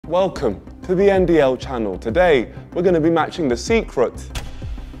welcome to the NDL channel. Today, we're going to be matching the secret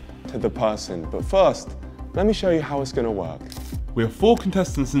to the person. But first, let me show you how it's going to work. We have 4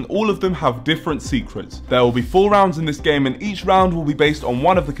 contestants and all of them have different secrets. There will be 4 rounds in this game and each round will be based on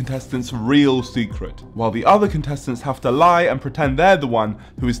one of the contestants' real secret, while the other contestants have to lie and pretend they're the one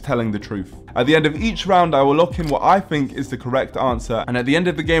who is telling the truth. At the end of each round, I will lock in what I think is the correct answer, and at the end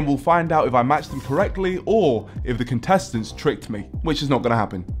of the game, we'll find out if I matched them correctly or if the contestants tricked me, which is not going to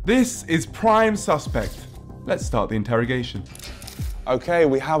happen. This is Prime Suspect. Let's start the interrogation. Okay,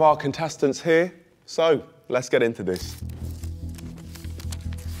 we have our contestants here, so let's get into this.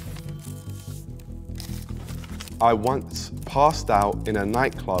 I once passed out in a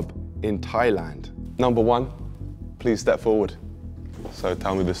nightclub in Thailand. Number 1, please step forward. So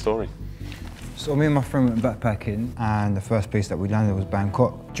tell me the story. So me and my friend went backpacking and the first place that we landed was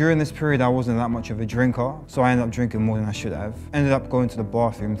Bangkok. During this period I wasn't that much of a drinker, so I ended up drinking more than I should have. Ended up going to the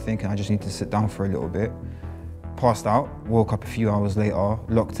bathroom thinking I just need to sit down for a little bit. Passed out, woke up a few hours later,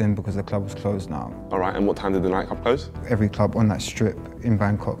 locked in because the club was closed now. All right, and what time did the nightclub close? Every club on that strip in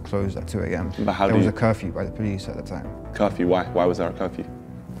Bangkok closed at 2 AM. But how there was a curfew by the police at the time. Curfew, why? Why was there a curfew?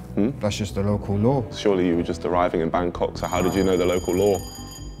 That's just the local law. Surely you were just arriving in Bangkok, so how did you know the local law?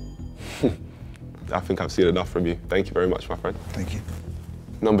 I think I've seen enough from you. Thank you very much, my friend. Thank you.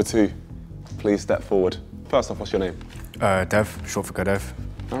 Number 2, please step forward. First off, what's your name? Dev, short for Gadev.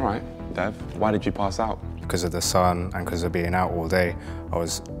 All right, Dev, why did you pass out? Because of the sun and because of being out all day, I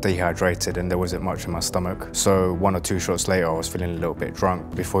was dehydrated and there wasn't much in my stomach. So 1 or 2 shots later, I was feeling a little bit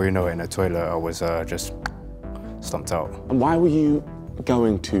drunk. Before you know it, in the toilet, I was just stumped out. And why were you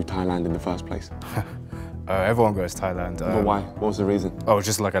going to Thailand in the first place? Everyone goes to Thailand. But why? What was the reason? Oh,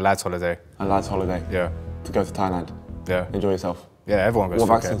 just like a lad's holiday. A lad's holiday? Yeah. To go to Thailand? Yeah. Enjoy yourself? Yeah, everyone goes.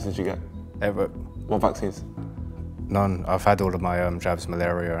 What vaccines did you get? What vaccines? None. I've had all of my jabs,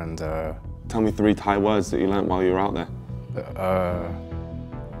 malaria and... Tell me 3 Thai words that you learnt while you were out there.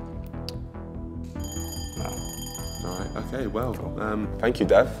 No. All right, okay, well, thank you,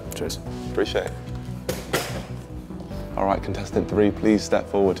 Dev. Cheers. Appreciate it. All right, contestant 3, please step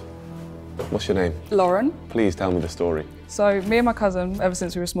forward. What's your name? Lauren. Please tell me the story. So me and my cousin, ever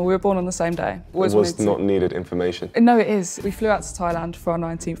since we were small, we were born on the same day. It was not needed information. No, it is. We flew out to Thailand for our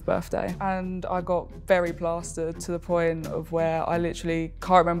 19th birthday and I got very plastered to the point of where I literally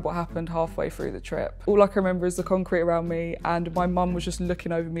can't remember what happened halfway through the trip. All I can remember is the concrete around me and my mum was just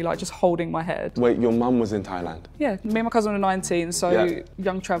looking over me, like just holding my head. Wait, your mum was in Thailand? Yeah, me and my cousin were 19, so yeah.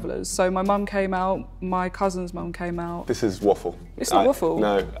 Young travellers. So my mum came out, my cousin's mum came out. This is waffle. It's not waffle.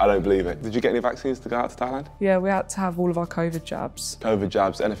 No, I don't believe it. Did you get any vaccines to go out to Thailand? Yeah, we had to have all of our COVID jabs. COVID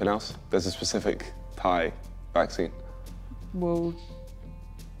jabs, anything else? There's a specific Thai vaccine. Well...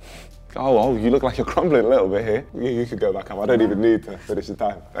 Oh, you look like you're crumbling a little bit here. You could go back up. I don't even need to finish the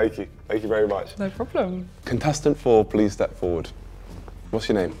time. Thank you. Thank you very much. No problem. Contestant 4, please step forward. What's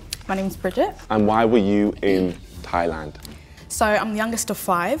your name? My name's Bridget. And why were you in Thailand? So I'm the youngest of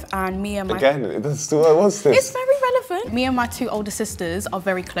 5 and me and my... Again, what's this? It's very relevant. Me and my 2 older sisters are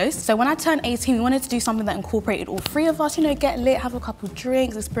very close. So when I turned 18, we wanted to do something that incorporated all 3 of us, you know, get lit, have a couple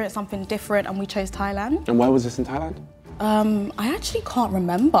drinks, experience something different, and we chose Thailand. And where was this in Thailand? I actually can't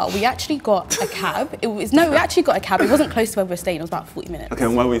remember. We actually got a cab. We actually got a cab. It wasn't close to where we were staying. It was about 40 minutes. Okay,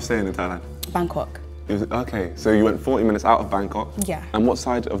 and where were you staying in Thailand? Bangkok. Okay, so you went 40 minutes out of Bangkok? Yeah. And what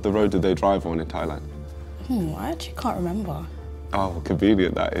side of the road did they drive on in Thailand? I actually can't remember. Oh,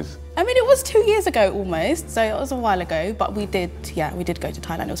 convenient that is. I mean, it was 2 years ago almost, so it was a while ago, but we did go to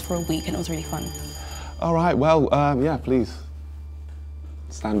Thailand. It was for a week and it was really fun. All right, well, yeah, please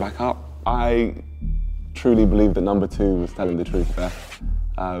stand back up. I truly believe that number 2 was telling the truth there.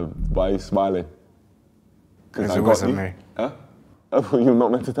 Why are you smiling? Because it wasn't me. Huh? Oh, you're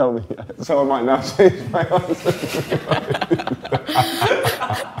not meant to tell me. So I might now change my answer.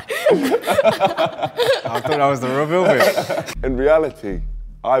 I thought that was the reveal bit. In reality,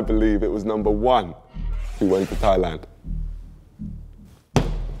 I believe it was number 1 who went to Thailand.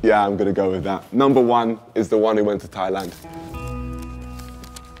 Yeah, I'm gonna go with that. Number 1 is the one who went to Thailand.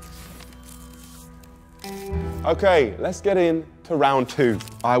 Okay, let's get into round 2.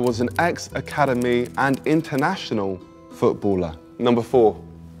 I was an ex-academy and international footballer. Number 4,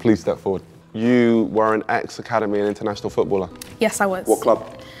 please step forward. You were an ex-academy and international footballer. Yes, I was. What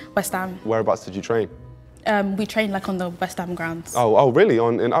club? West Ham. Whereabouts did you train? We trained like on the West Ham grounds. Oh, really?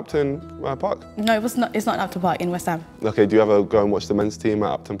 In Upton Park? No, it's not in Upton Park, in West Ham. Okay, do you ever go and watch the men's team at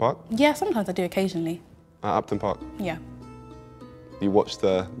Upton Park? Yeah, sometimes I do occasionally. At Upton Park? Yeah. You watch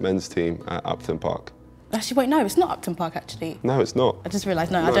the men's team at Upton Park? Actually, wait, no, it's not Upton Park, actually. No, it's not. I just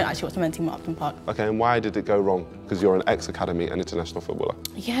realised, no, I don't actually watch the men's team at Upton Park. Okay, and why did it go wrong? Because you're an ex-academy and international footballer.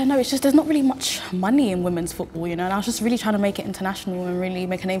 Yeah, no, it's just there's not really much money in women's football, you know, and I was just really trying to make it international and really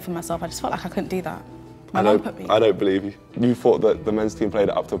make a name for myself. I just felt like I couldn't do that. My mum put me. I don't believe you. You thought that the men's team played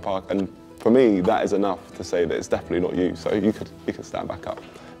at Upton Park, and for me, that is enough to say that it's definitely not you. So you can stand back up.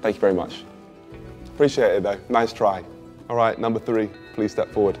 Thank you very much. Appreciate it though. Nice try. All right, number 3, please step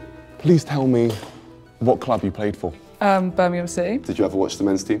forward. Please tell me what club you played for. Birmingham City. Did you ever watch the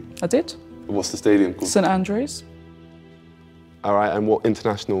men's team? I did. What's the stadium called? St Andrews. All right, and what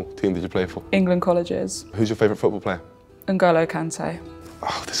international team did you play for? England Colleges. Who's your favourite football player? N'Golo Kante.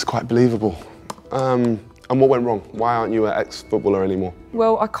 Oh, this is quite believable. And what went wrong? Why aren't you an ex-footballer anymore?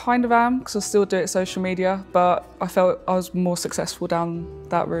 Well, I kind of am, because I still do it social media, but I felt I was more successful down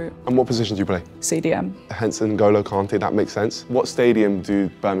that route. And what position do you play? CDM. Hence N'Golo Kante, that makes sense. What stadium do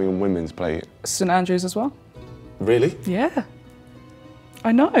Birmingham Women's play at? St Andrews as well. Really? Yeah.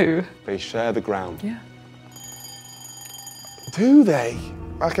 I know. They share the ground. Yeah. Do they?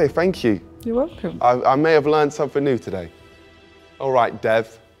 Okay, thank you. You're welcome. I may have learned something new today. All right,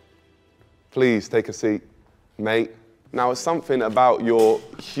 Dev, please take a seat, mate. Now, it's something about your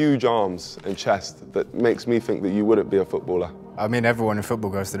huge arms and chest that makes me think that you wouldn't be a footballer. I mean, everyone in football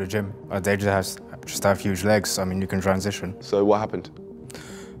goes to the gym. They just have huge legs. I mean, you can transition. So what happened?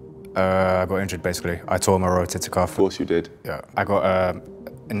 I got injured, basically. I tore my rotator cuff. Of course you did. Yeah, I got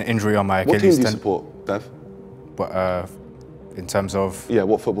an injury on my Achilles. What team do you support, Dev? But in terms of Yeah,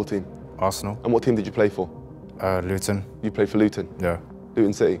 what football team? Arsenal, And what team did you play for? Luton. You played for Luton? Yeah,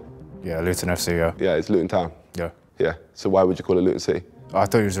 Luton City? yeah, Luton FC. Yeah, Yeah, it's Luton Town. yeah. Yeah, so why would you call it Luton City? I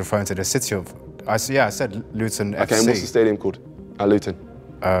thought you was referring to the city of. I said Luton Okay, FC. and what's the stadium called? Luton.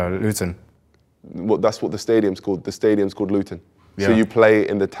 Luton. That's what the stadium's called. The stadium's called Luton. So Yeah. you play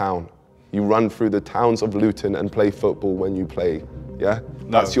in the town. You run through the towns of Luton and play football when you play, yeah?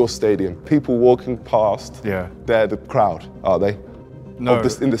 That's your stadium. People walking past, Yeah. they're the crowd, are they? No.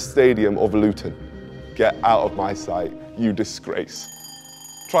 In the stadium of Luton. Get out of my sight, you disgrace.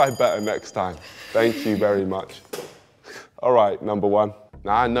 Try better next time. Thank you very much. All right, number 1.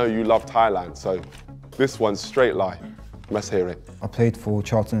 Now I know you love Thailand, so this one's straight lie. Let's hear it. I played for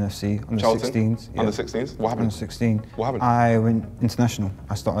Charlton FC under Charlton? 16s. Yeah. Under 16s? What happened? Under 16. What happened? I went international.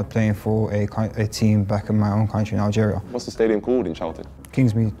 I started playing for a team back in my own country in Algeria. What's the stadium called in Charlton?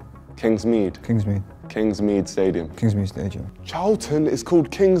 Kingsmead. Kingsmead. Kingsmead. Kingsmead Stadium. Kingsmead Stadium. Charlton is called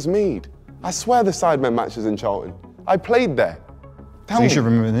Kingsmead. I swear the Sidemen matches in Charlton. I played there. Tell So you me. should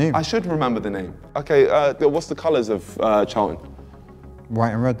remember the name. I should remember the name. Okay, what's the colours of Charlton?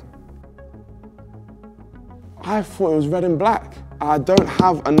 White and red. I thought it was red and black. I don't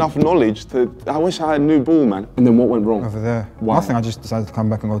have enough knowledge to. I wish I had a new ball, man. And then what went wrong? Over there. Why? Nothing, I just decided to come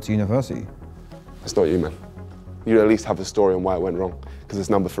back and go to university. It's not you, man. You at least have a story on why it went wrong. Because it's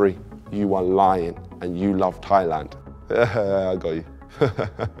number 3. You are lying and you love Thailand. I got you.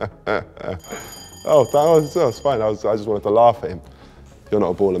 Oh, that was fine. I just wanted to laugh at him. You're not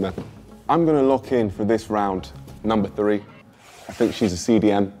a baller, man. I'm going to lock in for this round, number 3. I think she's a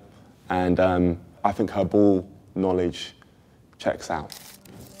CDM, and I think her ball knowledge checks out.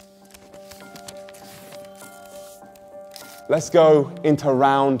 Let's go into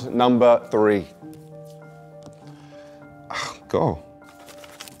round number 3. Oh, go.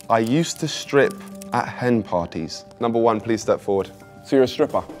 I used to strip at hen parties. Number 1, please step forward. So you're a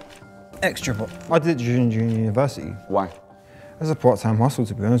stripper? Extra. I did it during university. Why? As a part-time hustle,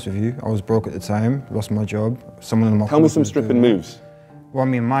 to be honest with you. I was broke at the time, lost my job. Someone in my Tell me course some was stripping doing it. moves. Well, I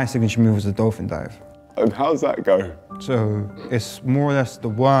mean, my signature move was the dolphin dive. And how's that go? So it's more or less the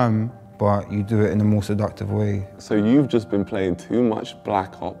worm, but you do it in a more seductive way. So you've just been playing too much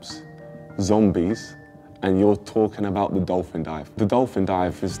Black Ops, zombies, and you're talking about the dolphin dive. The dolphin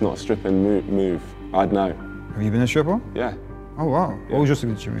dive is not a stripping move. I'd know. Have you been a stripper? Yeah, Oh, wow. What was your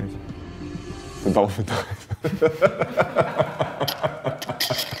signature move? the dolphin dive.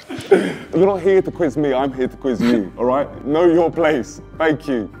 You're not here to quiz me, I'm here to quiz you, all right? Know your place. Thank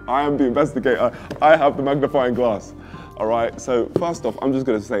you. I am the investigator. I have the magnifying glass. All right, so first off, I'm just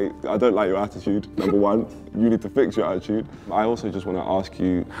gonna say, I don't like your attitude, number 1. You need to fix your attitude. I also just wanna ask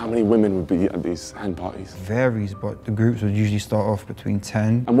you, how many women would be at these hen parties? Varies, but the groups would usually start off between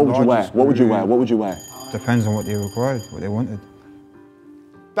 10. And what would you wear? Largest What would you group wear? What would you wear? Depends on what they required, what they wanted.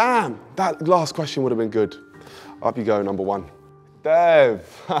 Damn, that last question would have been good. Up you go, number 1. Dev,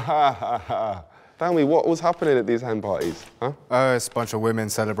 tell me, what was happening at these hen parties, huh? It's a bunch of women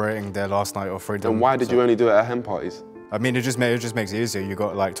celebrating their last night of freedom. And why did you only do it at hen parties? I mean, it just makes it easier. You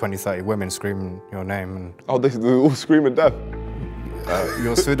got like 20, 30 women screaming your name, and Oh, they're all screaming Dev.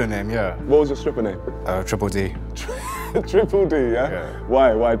 Your pseudonym, yeah. What was your stripper name? Triple D. Triple D, yeah? Yeah.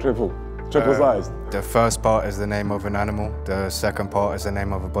 Why? Why triple? Triple sized? The first part is the name of an animal, the second part is the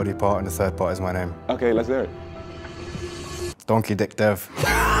name of a body part, and the third part is my name. Okay, let's hear it. Donkey Dick Dev.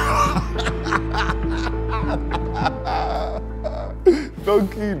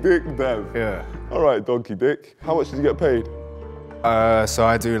 Donkey Dick Dev. Yeah. All right, Donkey Dick. How much did you get paid? So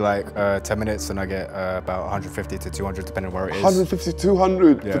I do like 10 minutes and I get about 150 to 200 depending where it is. 150,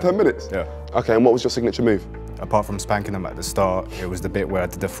 200 Yeah. for 10 minutes? Yeah. Okay, and what was your signature move? Apart from spanking them at the start, it was the bit where I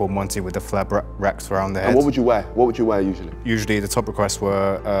did the full Monty with the flab racks around the head. And what would you wear? What would you wear usually? Usually the top requests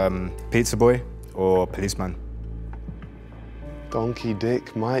were pizza boy or policeman. Donkey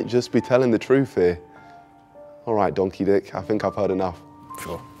Dick might just be telling the truth here. All right, Donkey Dick, I think I've heard enough.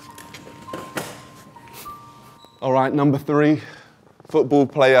 Sure. All right, number 3, football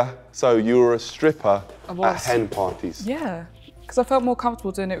player. So you were a stripper at hen parties. Yeah, because I felt more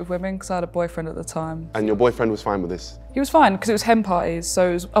comfortable doing it with women because I had a boyfriend at the time. And your boyfriend was fine with this? He was fine because it was hen parties, so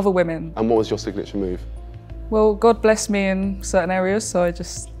it was other women. And what was your signature move? Well, God blessed me in certain areas, so I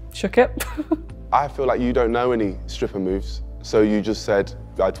just shook it. I feel like you don't know any stripper moves, so you just said,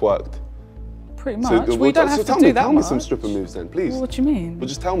 I twerked. Pretty much. We don't have to do that Tell much. me some stripper moves then, please. Well, what do you mean? Well,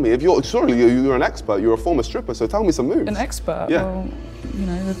 just tell me. If you're, surely you're an expert, you're a former stripper, so tell me some moves. An expert? Yeah. Well, you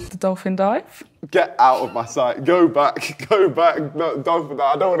know, the dolphin dive. Get out of my sight. Go back. Go back. No, dolphin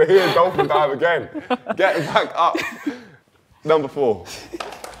dive. I don't want to hear dolphin dive again. Get back up. Number 4.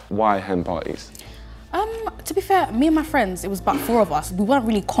 Why hen parties? To be fair, me and my friends, it was about 4 of us. We weren't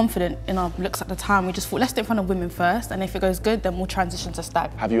really confident in our looks at the time. We just thought, let's do it in front of women first, and if it goes good, then we'll transition to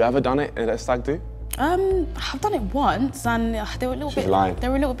stag. Have you ever done it at a stag do? I've done it once, and they were a little She's lying. They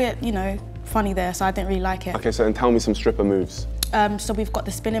were a little bit, you know, funny there, so I didn't really like it. Okay, so then tell me some stripper moves. So we've got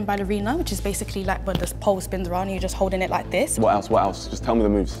the spinning ballerina, which is basically like when the pole spins around and you're just holding it like this. What else? What else? Just tell me the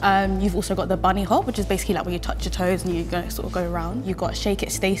moves. You've also got the bunny hop, which is basically like where you touch your toes and you sort of go around. You've got Shake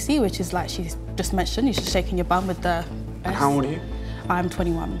It Stacey, which is like she's just mentioned, you're just shaking your bum with the And how old are you? I'm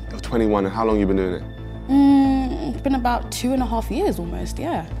 21. You're 21, and how long have you been doing it? It's been about 2.5 years almost,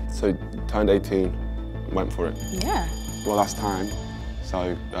 yeah. So turned 18, went for it. Yeah. Well, that's time.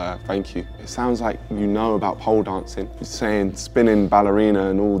 So thank you. It sounds like you know about pole dancing. You're saying spinning ballerina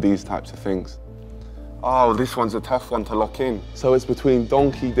and all these types of things. Oh, this one's a tough one to lock in. So it's between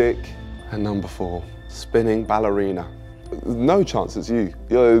Donkey Dick and number 4, spinning ballerina. No chance it's you.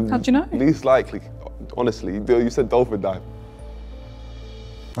 You're How'd you know? least likely. Honestly, you said dolphin dive.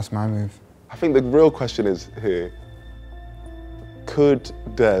 That's my move. I think the real question is here, could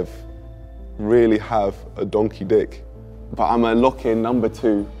Dev really have a donkey dick? But I'm gonna lock in number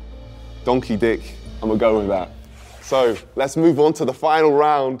 2, Donkey Dick. I'm gonna go with that. So let's move on to the final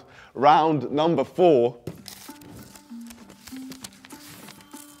round, round number 4.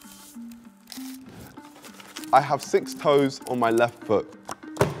 I have 6 toes on my left foot.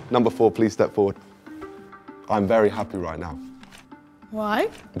 Number 4, please step forward. I'm very happy right now Why?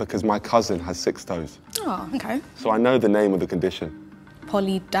 because my cousin has 6 toes. Oh, okay. So I know the name of the condition.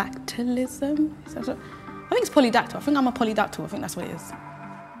 Polydactylism? Is that what? I think it's polydactyl. I think I'm a polydactyl. I think that's what it is.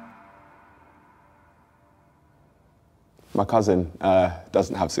 My cousin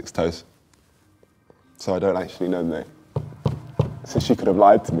doesn't have 6 toes, so I don't actually know the name. So she could have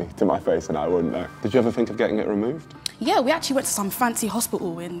lied to me, to my face, and I wouldn't know. Did you ever think of getting it removed? Yeah, we actually went to some fancy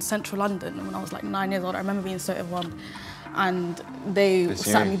hospital in central London when I was like 9 years old. I remember being so overwhelmed. And they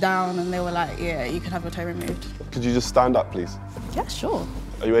sat me down and they were like, yeah, you can have your toe removed. Could you just stand up, please? Yeah, sure.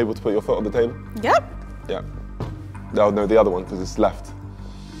 Are you able to put your foot on the table? Yep. Yeah. No, the other one, because it's left.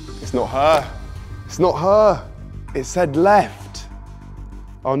 It's not her. It's not her. It said left.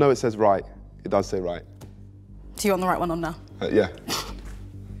 Oh, no, it says right. It does say right. So you're on the right one on now? Yeah.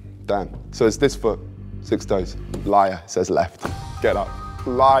 Damn. So it's this foot, 6 toes. Liar, says left. Get up.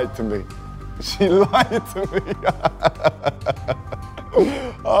 Lied to me. She lied to me.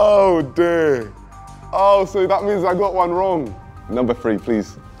 Oh, dear. Oh, so that means I got one wrong. Number 3,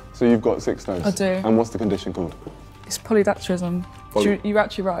 please. So you've got 6 toes. I do. And what's the condition called? It's polydactylism. You're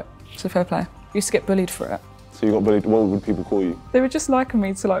actually right. So fair play. You used to get bullied for it. So you got bullied. What would people call you? They were just liking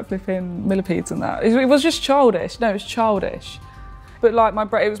me to like flipping millipedes and that. It was just childish. No, it was childish. But like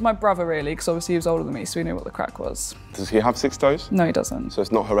it was my brother really, because obviously he was older than me, so he knew what the crack was. Does he have 6 toes? No, he doesn't. So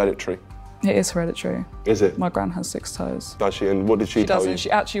it's not hereditary. It is hereditary. Is it? My gran has 6 toes. Does she? And what did she tell doesn't. you? She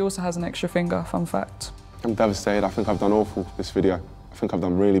actually also has an extra finger, fun fact. I'm devastated. I think I've done awful this video. I think I've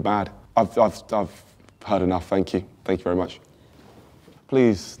done really bad. I've heard enough. Thank you. Thank you very much.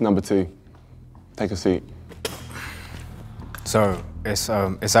 Please, number 2, take a seat. So it's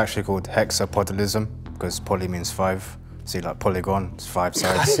actually called hexapodylism because poly means 5. See, like polygon, it's 5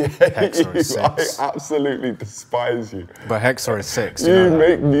 sides. I Hexor is hate you. 6. I absolutely despise you. But Hexor is 6. You know?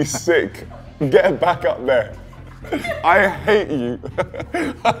 make me sick. Get back up there. I hate you.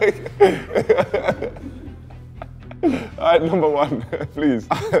 Alright, number 1, please.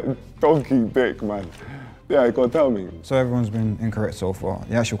 Donkey dick, man. Yeah, go on, tell me. So everyone's been incorrect so far.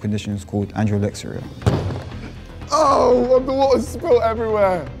 The actual condition is called androlexia. Oh, the water's spilled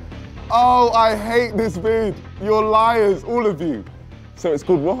everywhere. Oh, I hate this vid. You're liars, all of you. So it's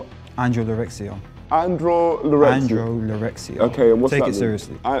called what? Androlexia. Androlexia. Androlexia. Okay, and what's Take that it mean?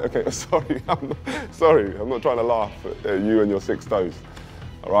 seriously. Okay, sorry, I'm not trying to laugh at you and your 6 toes.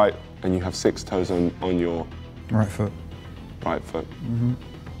 All right, and you have 6 toes on your Right foot. right foot.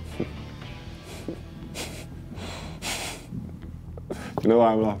 Do you know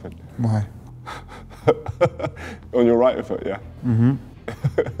why I'm laughing? Why? On your right foot, yeah?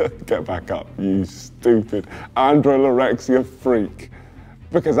 Get back up, you stupid androlexia freak.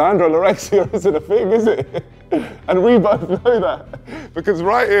 Because androlexia isn't a thing, is it? And we both know that. Because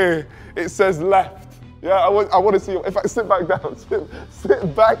right here, it says left. Yeah, I want to see you. In fact, sit back down.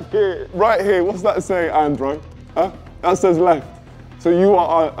 Sit back here. Right here, what's that say, Andro? Huh? That says left. So you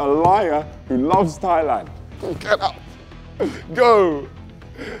are a liar who loves Thailand. Get up. Go.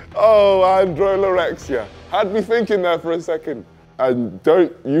 Oh, androlexia. Had me thinking there for a second. And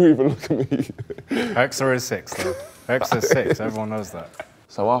don't you even look at me. Hexor is 6 though. Hexor is 6, everyone knows that.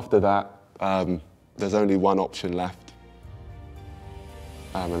 So after that, there's only one option left.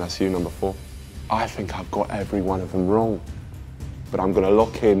 And that's you, number 4. I think I've got every one of them wrong. But I'm gonna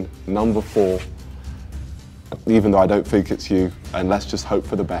lock in number 4, even though I don't think it's you, and let's just hope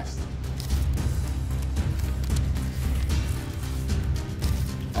for the best.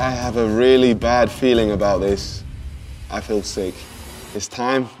 I have a really bad feeling about this. I feel sick. It's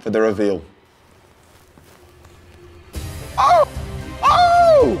time for the reveal. Oh!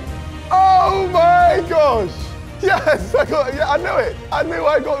 Oh! Oh my gosh! Yes, I knew it. I knew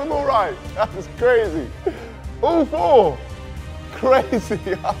I got them all right. That was crazy. All 4. Crazy.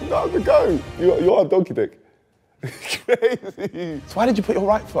 I'm not gonna go. You are a donkey dick. Crazy. So why did you put your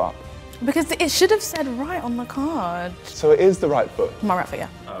right foot up? Because it should have said right on the card. So it is the right foot. My right foot, yeah.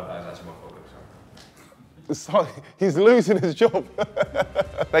 Sorry, he's losing his job.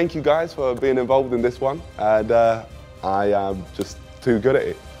 Thank you guys for being involved in this one. And I am just too good at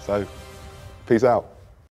it. So, peace out.